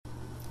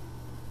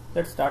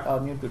Let's start our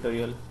new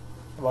tutorial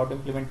about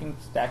implementing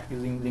stack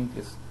using linked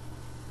list.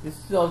 This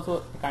is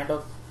also a kind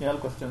of general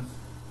questions,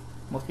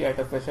 mostly at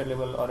a fresher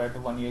level or at a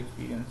 1 year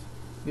experience.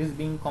 This is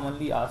being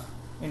commonly asked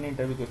in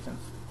interview questions.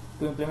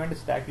 To implement a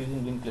stack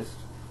using linked list,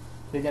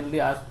 they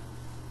generally ask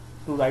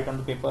to write on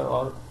the paper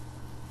or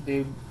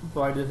they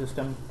provide the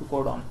system to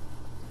code on.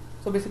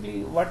 So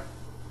basically what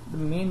the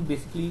main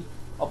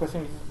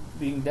operation which is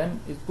being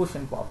done is push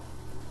and pop.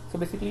 So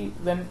basically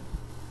when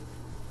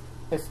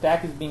a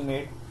stack is being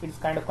made, it is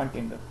kind of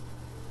container.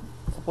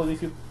 Suppose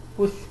if you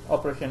push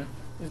operation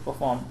is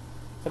performed,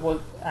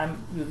 suppose I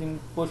am using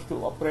push to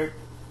operate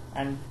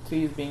and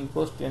 3 is being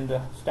pushed in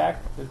the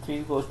stack, the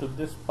 3 goes to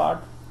this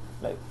part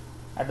like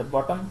at the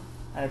bottom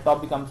and the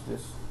top becomes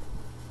this,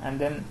 and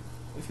then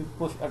if you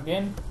push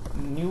again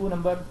new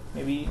number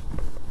maybe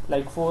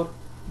like 4,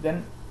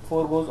 then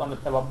 4 goes on the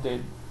above the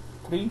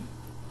 3,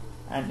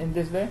 and in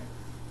this way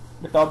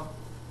the top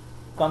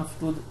comes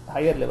to the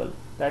higher level,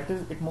 that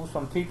is it moves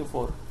from 3 to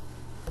 4,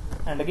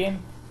 and again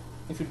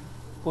if you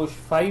push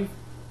 5,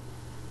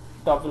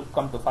 top will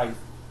come to 5,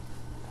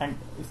 and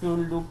if you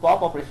will do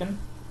pop operation,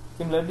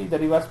 similarly the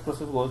reverse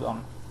process goes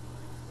on.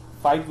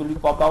 5 will be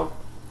popped out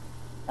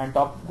and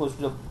top goes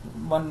to the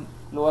one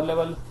lower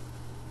level,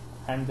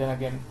 and then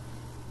again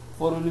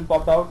 4 will be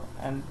popped out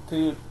and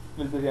 3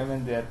 will be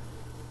remain there.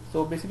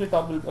 So basically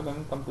top will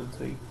again come to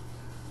 3.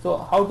 So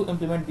how to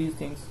implement these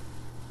things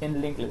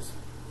in linked list?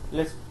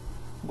 Let's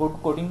go to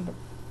coding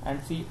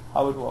and see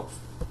how it works.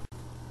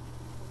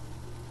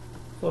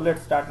 So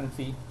let's start and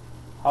see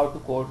how to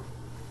code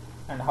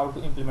and how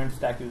to implement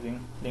stack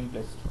using linked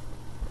list.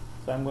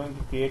 So I'm going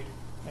to create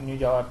a new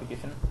Java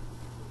application,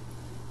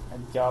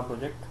 a Java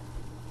project.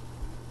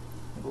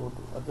 Go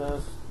to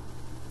others,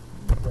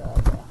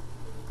 Java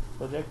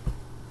project.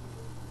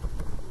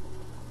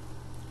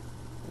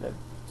 Let's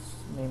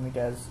name it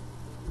as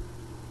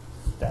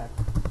stack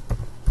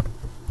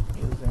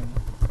using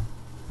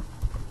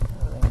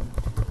linked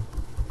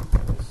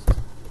list.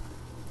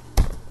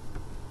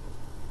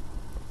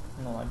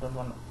 No, I don't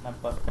want my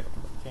perspective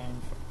to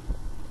change.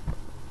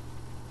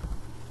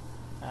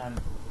 And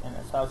in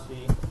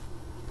SRC,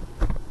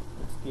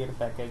 let's create a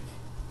package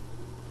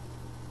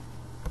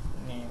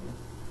name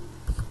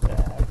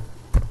stack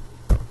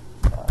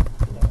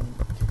linked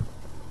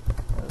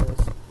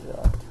list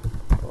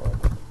code.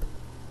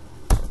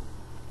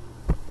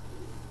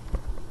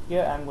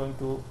 Here I am going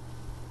to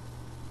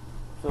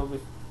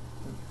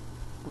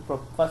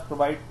first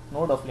provide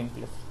node of linked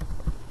list.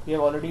 We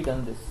have already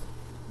done this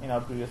in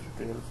our previous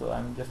tutorial, so I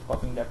am just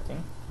copying that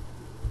thing.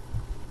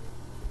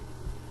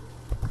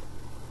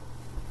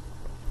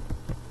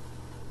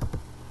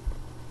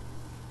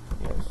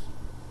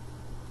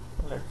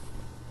 Let's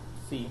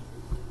see.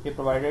 We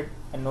provided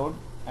a node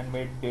and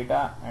made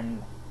data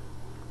and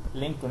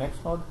link to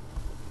next node,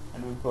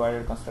 and we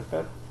provided a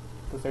constructor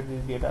to set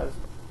these data,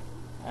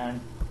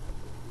 and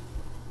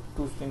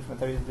toStrings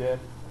method is there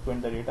to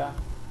print the data,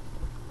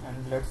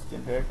 and let's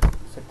generate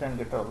setter and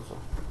getter also.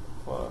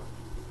 For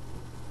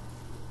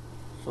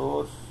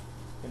source,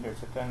 generate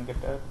setter and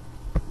getter,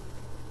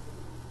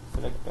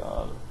 select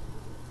all.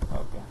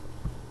 Okay,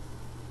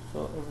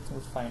 so everything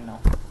is fine now.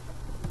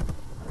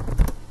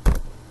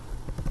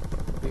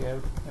 We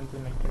have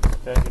implemented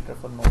setter and getter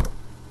for node,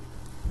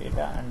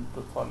 data, and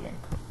for link.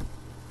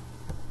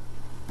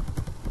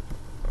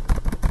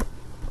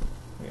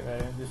 We have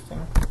arranged this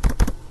thing.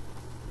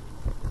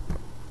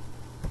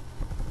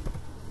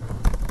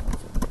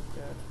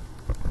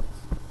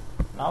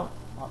 Now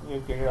we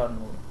have created our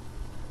node.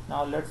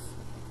 Now let's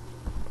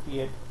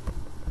create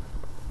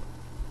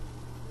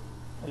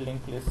a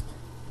linked list.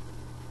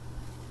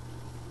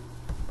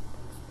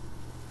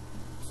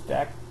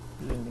 Stack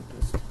linked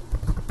list.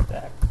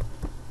 Stack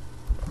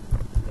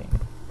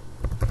linked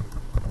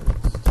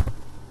list.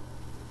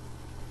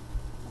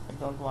 I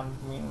don't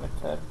want main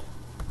method.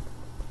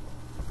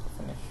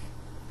 Finish.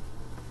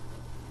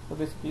 So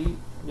basically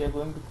we are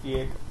going to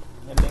create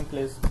a linked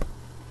list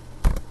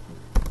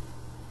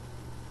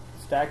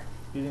stack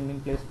using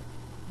linked list,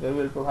 where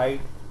we will provide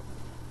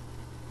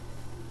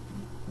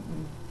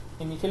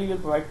initially we will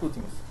provide two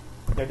things,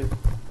 that is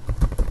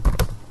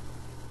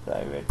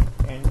private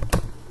int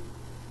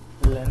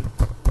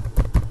length.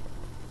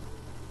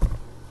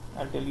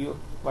 I'll tell you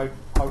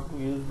how to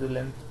use the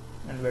length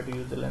and where to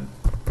use the length.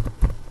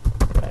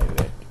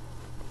 Private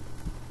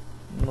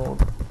node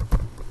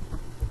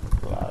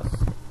class,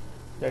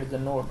 that is the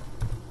node,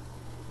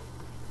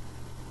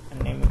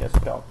 and name it as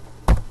top.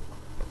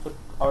 So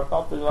our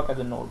top will work as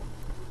a node,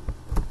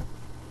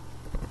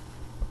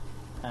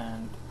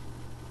 and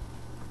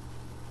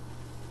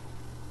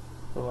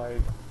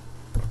provide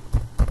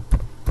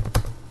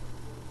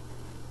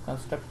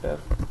constructor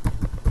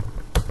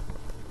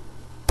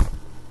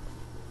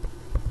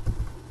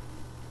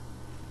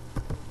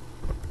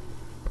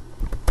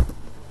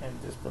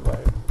and just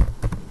provide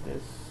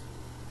this,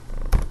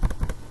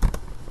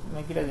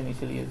 make it as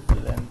initially as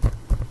length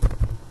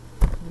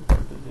equal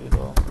to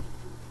 0,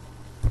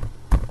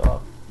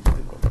 top is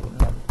equal to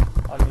null,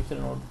 or initial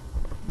node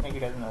make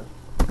it as null.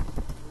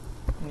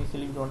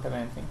 initially we don't have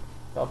anything.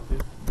 Top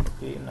is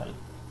display null.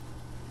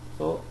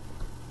 So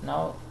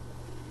now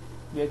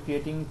we are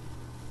creating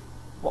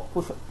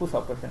push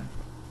operation.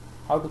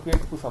 How to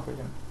create push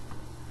operation?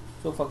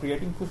 So for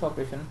creating push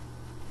operation,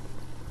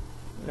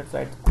 let's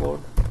write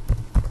code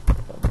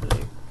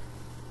public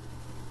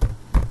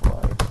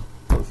void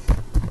push,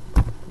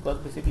 because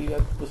basically we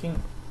are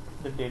pushing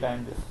the data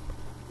in this.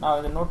 Now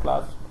in the node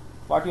class,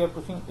 what you are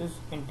pushing is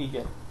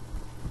integer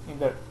in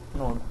the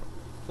node.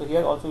 So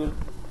here also we'll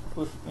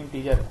push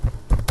integer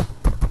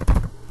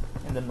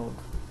in the node,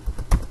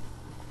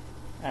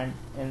 and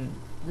in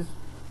this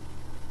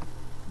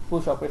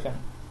push operation,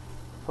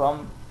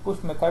 from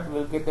push method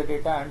we'll get the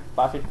data and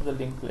pass it to the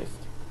linked list,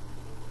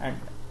 and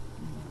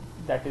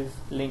that is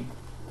linked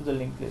to the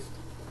linked list.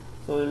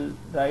 So we'll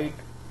write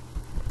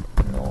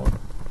node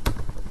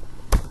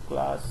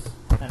class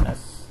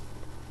ns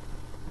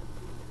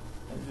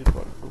is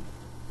equal to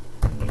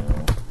new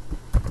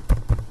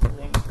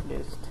linked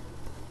list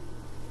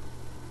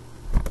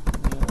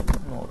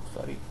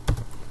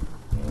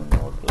new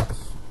node class,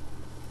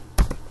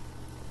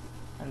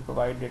 and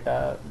provide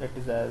data that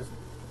is as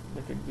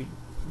let it be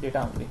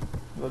data only,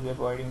 because we are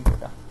providing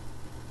data.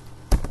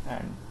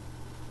 And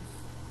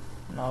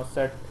now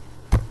set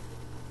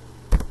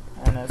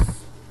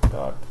ns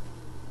dot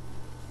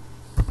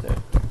set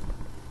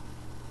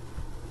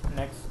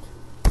next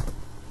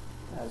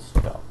as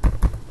stop,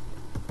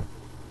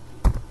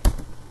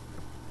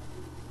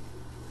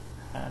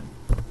 and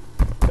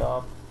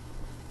top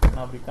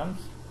now becomes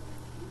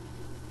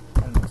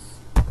ns.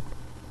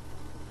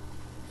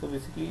 So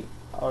basically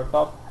our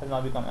top has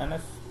now become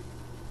ns,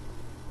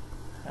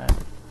 and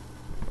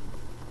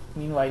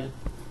meanwhile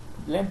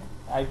length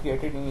I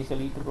created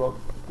initially to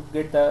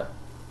get the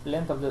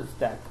length of the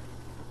stack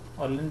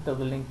or length of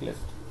the linked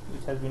list,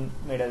 which has been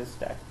made as a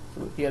stack.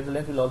 So here the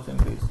length will also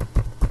increase,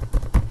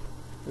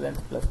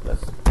 length plus plus.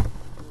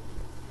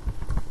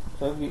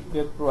 So we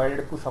have provided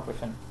a push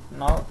operation.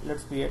 Now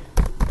let's create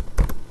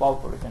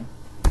pop operation.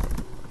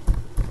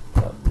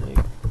 Public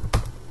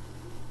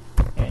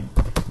int,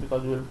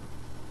 because we will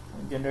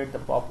generate the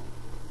pop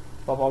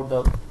out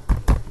the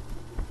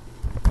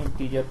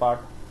integer part,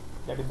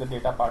 that is the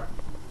data part.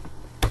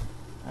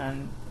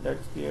 And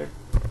let's create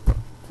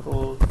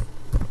throws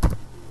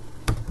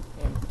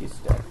empty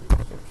stack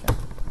exception,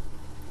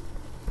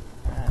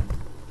 and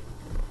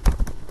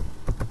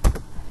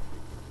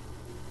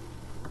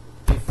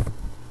if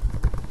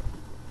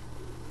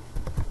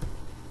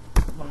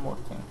one more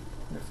thing,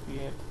 let's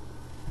create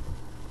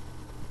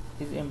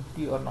is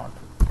empty or not.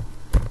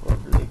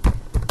 Public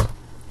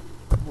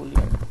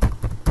boolean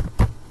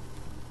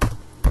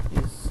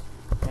is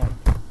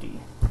empty,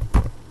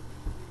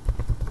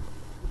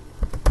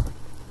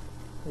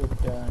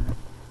 return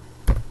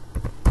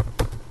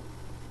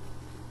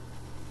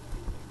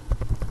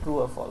true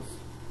or false.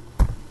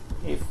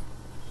 If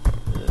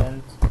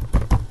length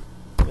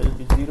will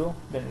be 0,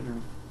 then it will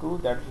be true,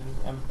 that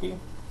is empty.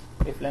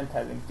 If length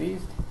has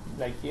increased,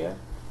 like here,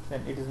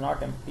 then it is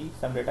not empty,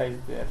 some data is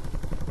there.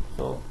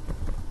 So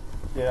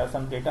there are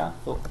some data,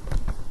 so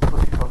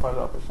proceed for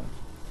further operations.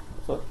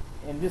 So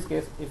in this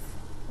case, if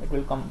it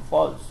will come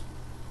false,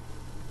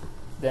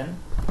 then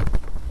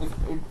if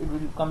it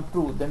will come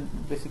true, then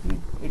basically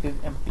it is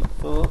empty.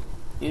 So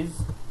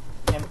is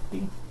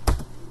empty,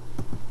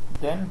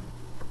 then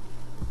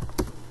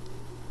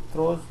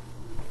throws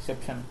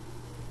exception,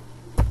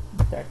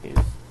 that is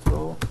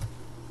throw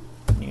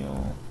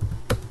new,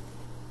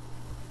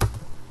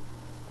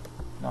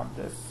 not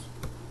this,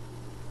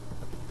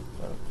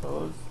 so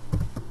throws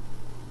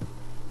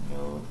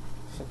new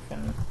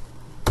exception,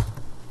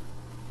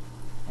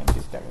 empty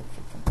stack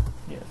exception.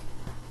 Yes.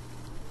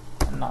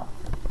 And now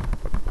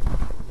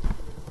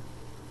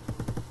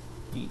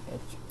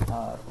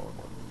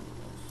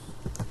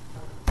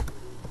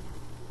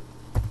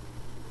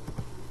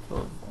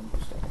throws empty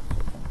stack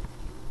exception.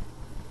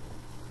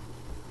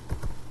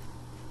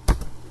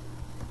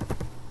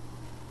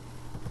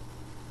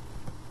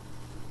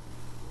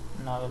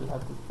 Now we'll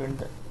have to print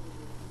the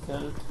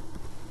result.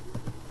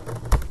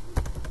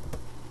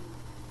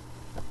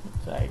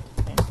 Right,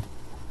 int,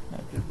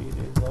 that will be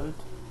result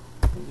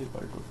is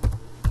equal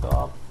to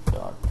top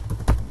dot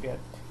get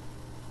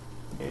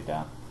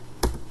data.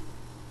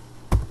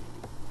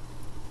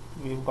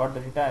 We've got the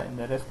data in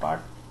the rest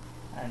part,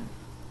 and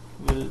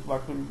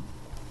what will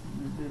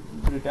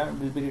be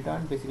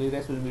returned, basically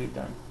rest will be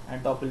returned,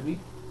 and top will be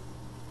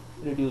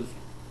reduced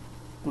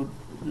to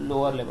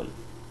lower level.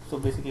 So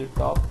basically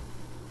top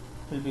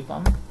will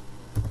become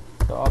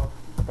top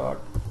dot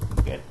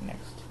get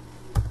next,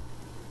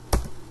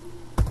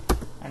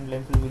 and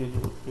length will be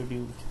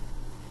reduced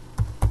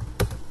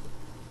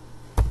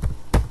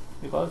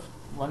because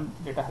one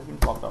data has been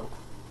popped out,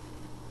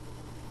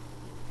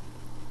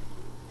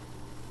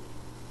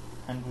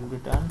 and will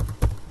return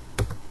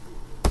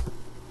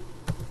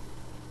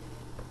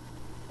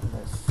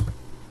this.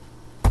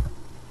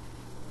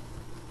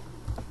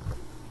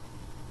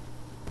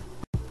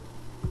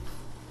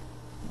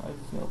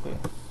 Okay,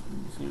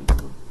 this will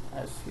do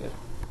as here.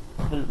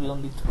 It will be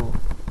only through.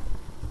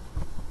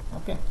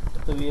 Okay,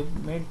 so we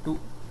have made two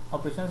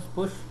operations: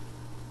 push,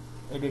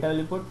 a data will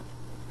be put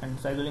and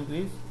size will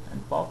increase,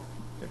 and pop,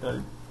 data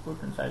will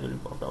put and size will be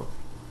popped out.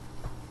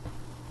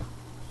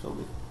 So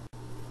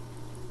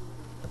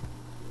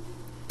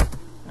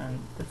and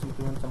let's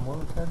implement some more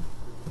method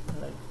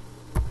like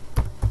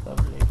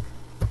public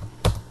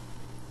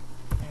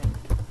and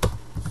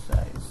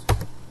size.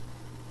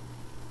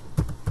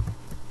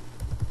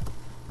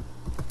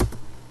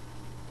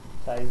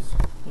 Size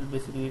will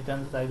basically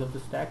return the size of the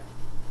stack,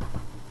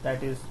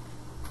 that is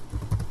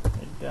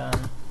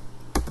return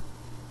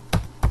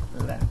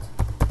length.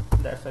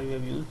 That's why we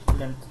have used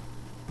length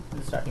in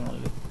the starting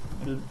only.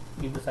 It will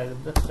give the size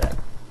of the stack.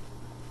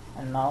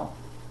 And now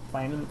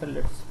final method,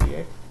 let's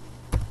create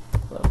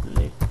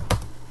public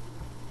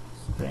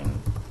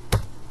string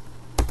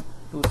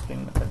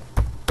toString method,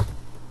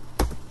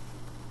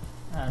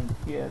 and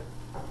here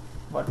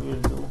what we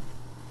will do,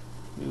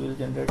 we will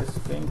generate a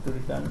string to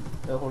return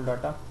the whole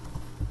data.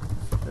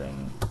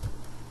 String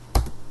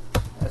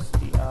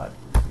str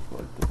is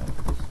equal to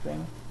empty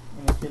string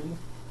initially,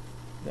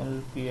 then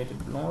we'll create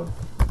a node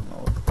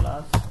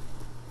class.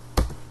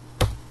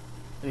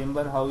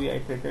 Remember how we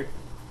iterated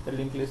the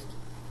linked list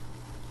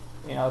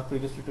in our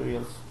previous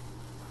tutorials.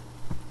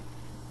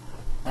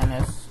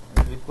 Ns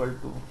is equal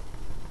to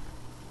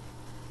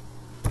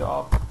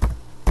top,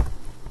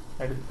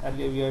 that is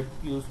earlier we had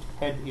used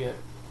head here.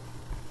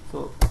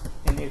 So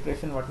in the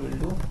iteration what we will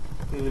do,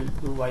 we will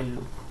do while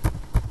loop,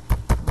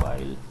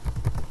 while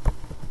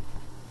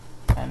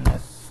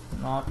ns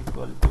not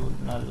equal to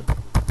null,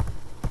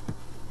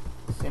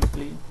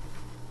 simply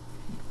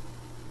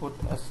put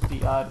str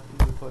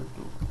is equal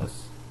to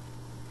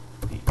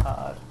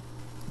str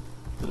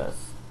plus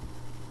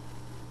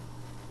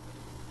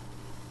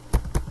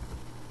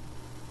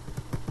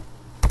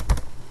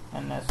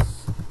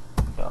ns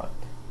dot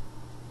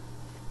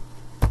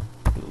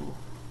to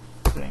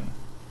string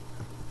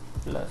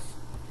plus,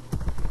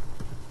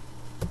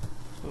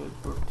 so we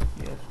put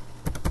here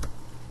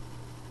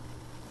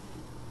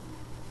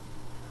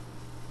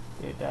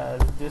data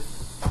as this,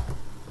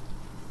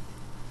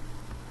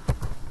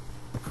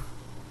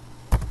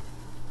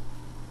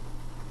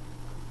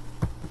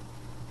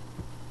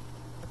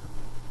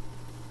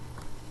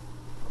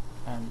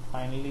 and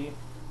finally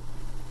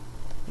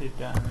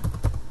return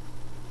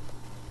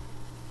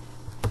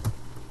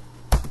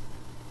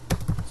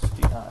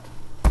str.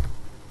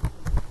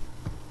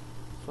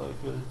 So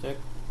if you will check,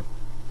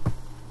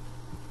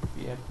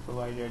 we have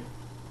provided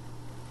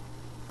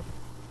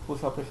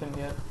push operation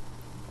here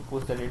to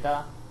push the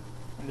data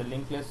in the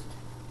linked list,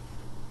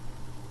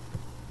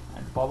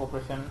 and pop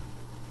operation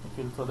which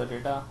will throw the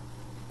data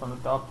from the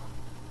top,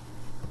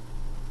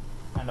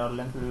 and our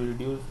length will be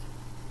reduced,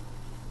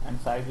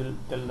 and size will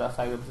tell the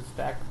size of the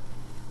stack,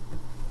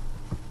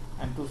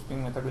 and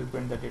toString method will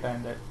print the data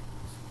in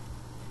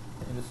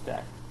the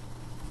stack.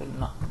 So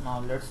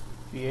now let's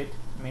create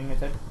main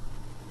method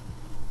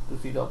to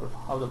see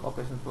how the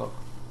operations work.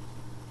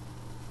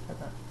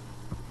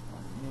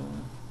 New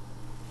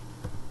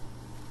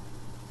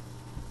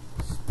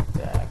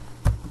stack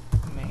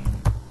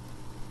main.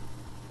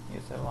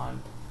 Yes, I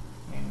want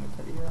main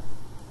method here.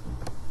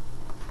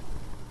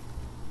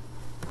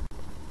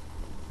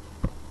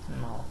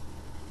 Now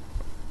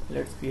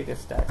let's create a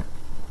stack,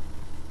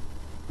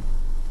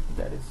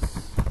 that is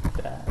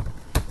stack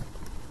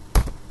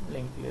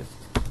linked list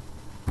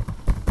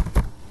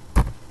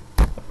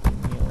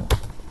new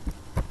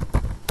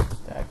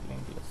stack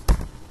linked list.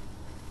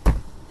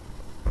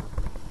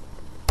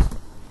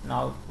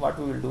 Now what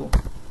we will do,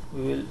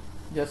 we will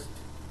just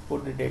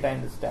put the data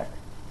in the stack.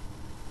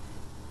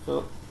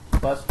 So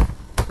first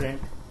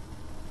print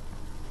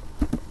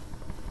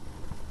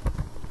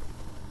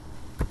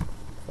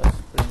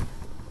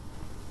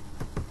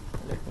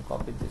let me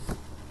copy this,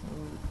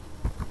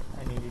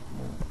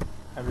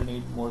 I will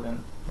need more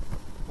than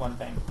one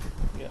time.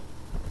 Yeah,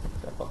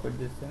 so I copied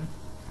this in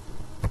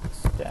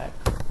stack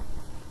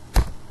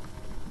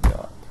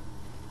dot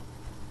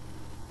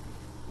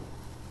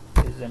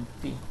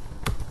isEmpty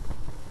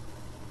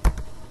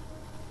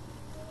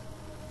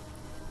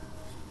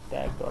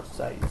stack dot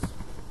size.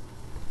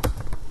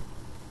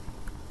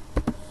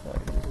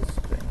 Sorry, this is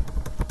string.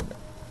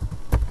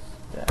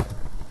 Stack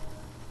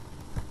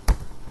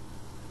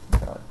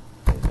dot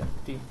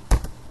isEmpty.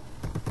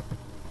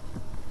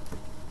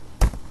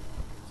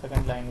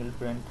 Second line will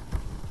print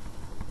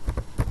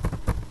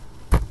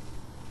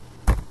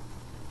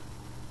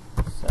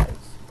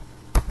size.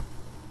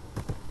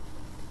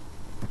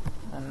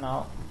 And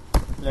now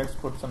let's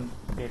put some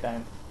data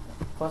in.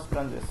 First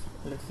run this.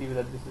 Let's see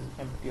whether this is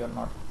empty or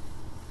not.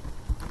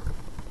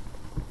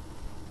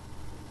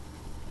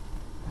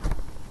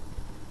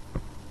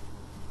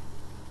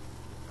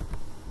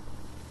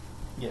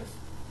 Yes,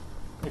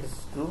 it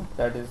is true,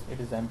 that is, it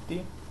is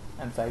empty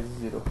and size is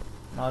 0.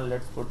 Now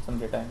let's put some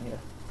data in here.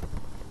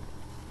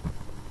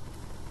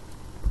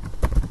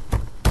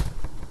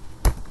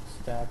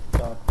 Stack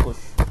dot push.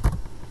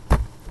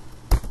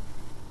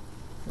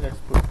 Let's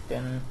put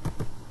 10.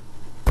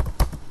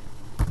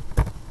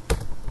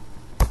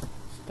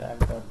 Stack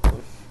dot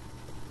push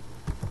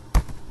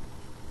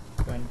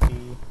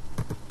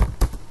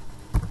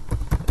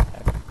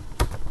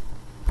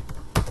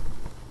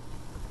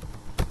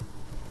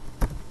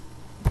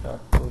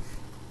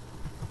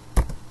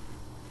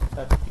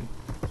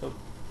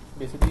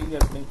we are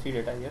putting 3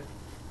 data here.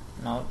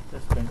 Now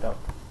let's print out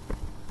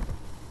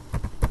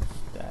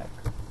stack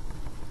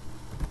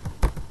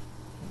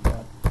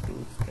dot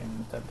toString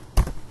method,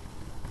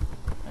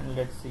 and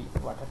let's see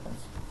what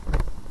happens.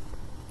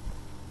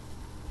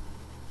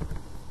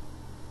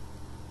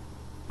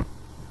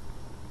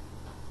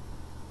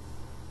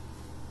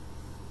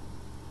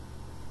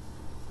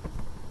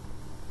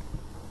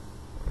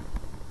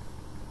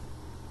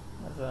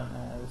 Run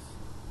as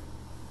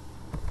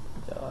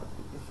Java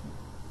application.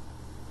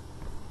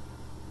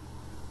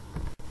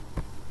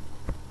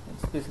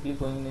 It's basically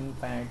going in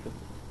infinite loop.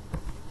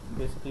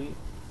 Basically,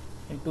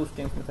 in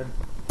toStrings method,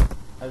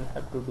 I'll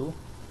have to do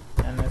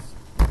ns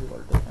is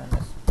equal to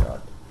ns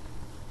dot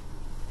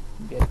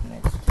get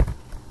next.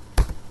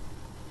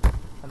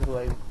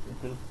 Otherwise, it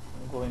will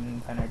go in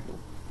infinite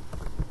loop.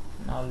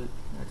 Now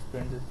let's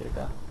print this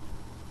data.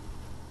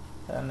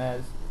 Run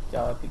as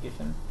Java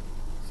application.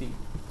 See.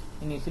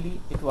 Initially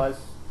it was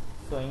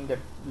showing that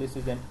list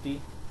is empty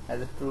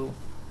as a true,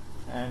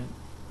 and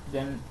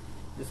then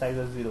the size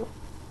was 0.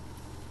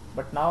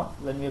 But now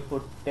when we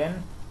put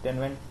 10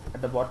 went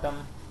at the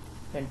bottom,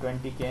 then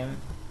 20 came,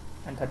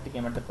 and 30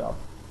 came at the top.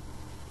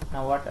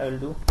 Now what I will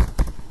do,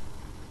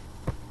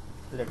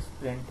 let's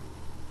print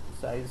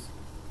size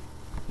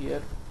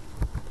here.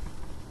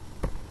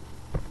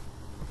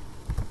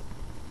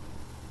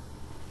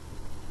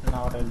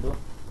 Now what I will do,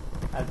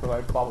 I'll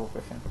provide pop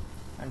operation,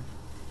 and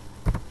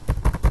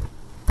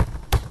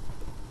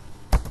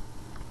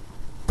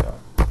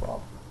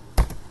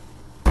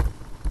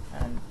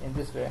in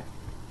this way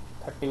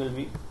 30 will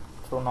be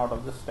thrown out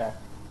of the stack.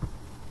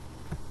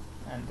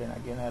 And then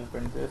again I'll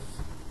print this,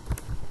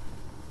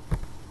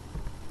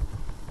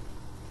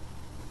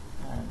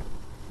 and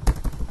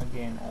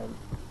again I will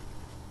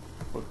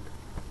put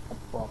a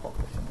pop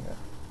operation here.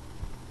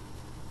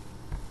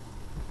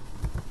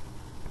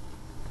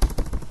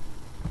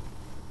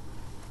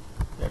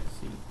 Let's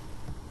see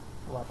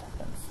what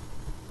happens.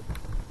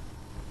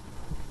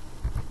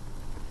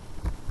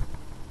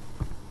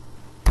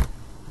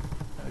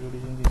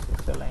 Reducing this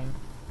extra line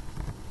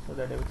so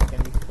that everything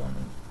can be shown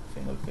in a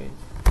single page.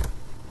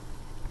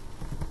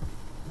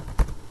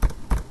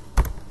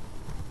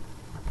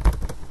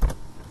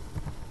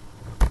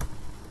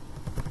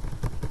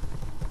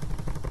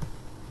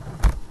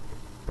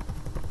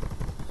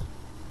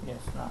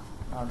 Yes, now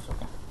it's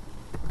okay.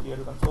 Clear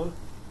the console.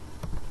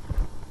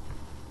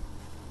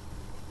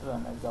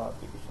 Run as Java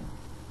application.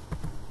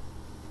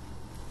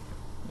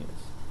 Yes.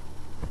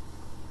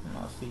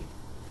 Now see.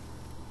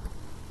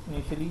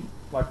 Initially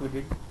what we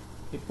did,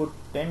 we put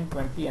 10,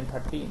 20 and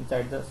 30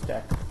 inside the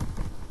stack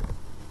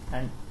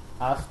and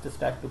asked the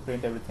stack to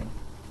print everything.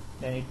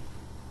 Then it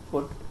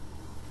put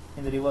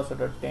in the reverse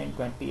order 10,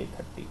 20 and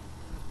 30.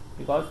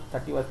 Because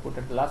 30 was put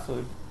at the last,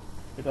 so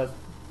it was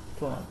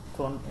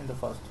thrown in the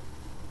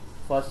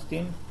first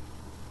in,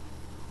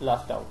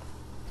 last out.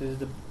 This is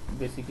the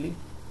basically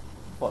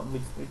for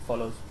which it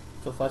follows.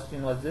 So first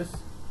in was this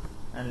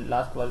and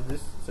last was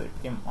this, so it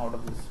came out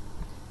of this,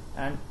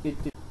 and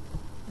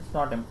it's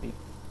not empty,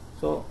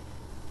 so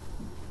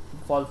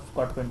false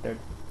got printed,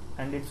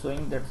 and it's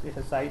showing that it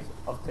has size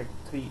of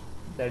 3,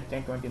 that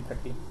 10, 20 and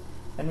 30.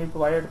 Then we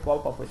provided a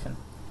pop operation,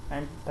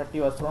 and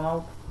 30 was thrown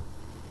out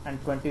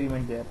and 20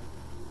 remained there,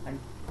 and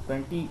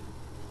 20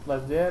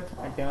 was there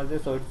and 10 was there,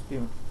 so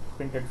it's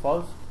printed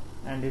false,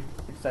 and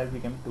its size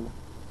became 2.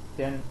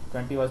 Then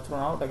 20 was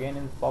thrown out again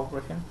in the pop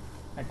operation,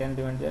 and 10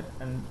 remained there,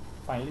 and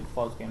finally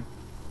false came,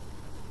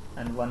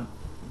 and 1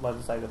 was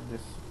the size of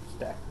this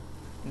stack.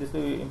 In this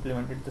way we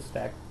implemented the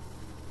stack.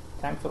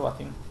 Thanks for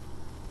watching.